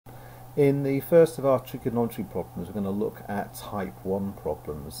In the first of our trigonometry problems, we're going to look at type 1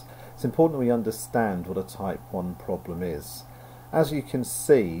 problems. It's important that we understand what a type 1 problem is. As you can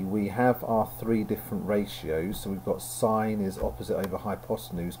see, we have our three different ratios. So we've got sine is opposite over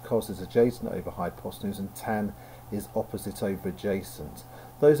hypotenuse, cos is adjacent over hypotenuse, and tan is opposite over adjacent.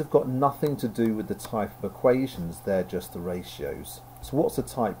 Those have got nothing to do with the type of equations, they're just the ratios. So what's a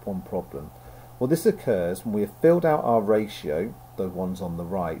type 1 problem? Well, this occurs when we have filled out our ratio, the ones on the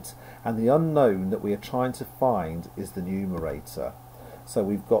right, and the unknown that we are trying to find is the numerator. So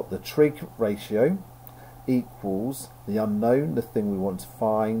we've got the trig ratio equals the unknown, the thing we want to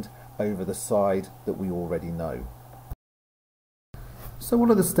find, over the side that we already know. So what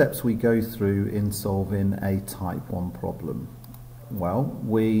are the steps we go through in solving a type 1 problem? Well,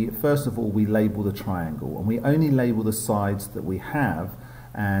 first of all we label the triangle, and we only label the sides that we have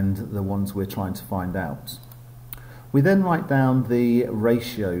and the ones we're trying to find out. We then write down the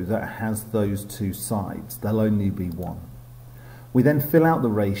ratio that has those two sides. There'll only be one. We then fill out the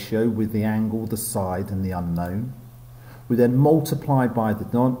ratio with the angle, the side and the unknown. We then multiply by the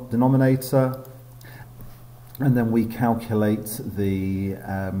denominator, and then we calculate the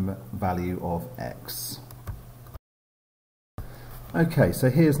value of x. Okay, so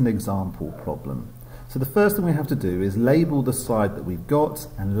here's an example problem. So the first thing we have to do is label the side that we've got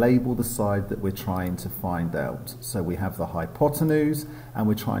and label the side that we're trying to find out. So we have the hypotenuse and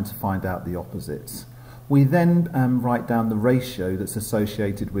we're trying to find out the opposite. We then write down the ratio that's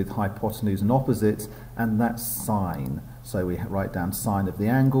associated with hypotenuse and opposite, and that's sine. So we write down sine of the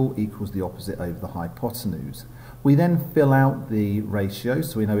angle equals the opposite over the hypotenuse. We then fill out the ratio,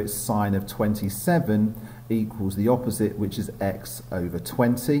 so we know it's sine of 27 equals the opposite, which is x over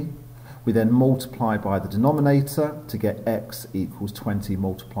 20. We then multiply by the denominator to get x equals 20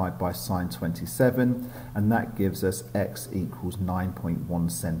 multiplied by sine 27, and that gives us x equals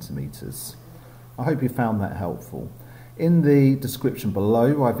 9.1 centimetres. I hope you found that helpful. In the description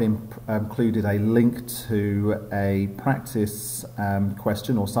below, I've included a link to a practice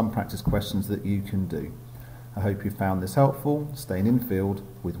question or some practice questions that you can do. I hope you found this helpful. Staying in field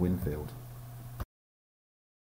with Winfield.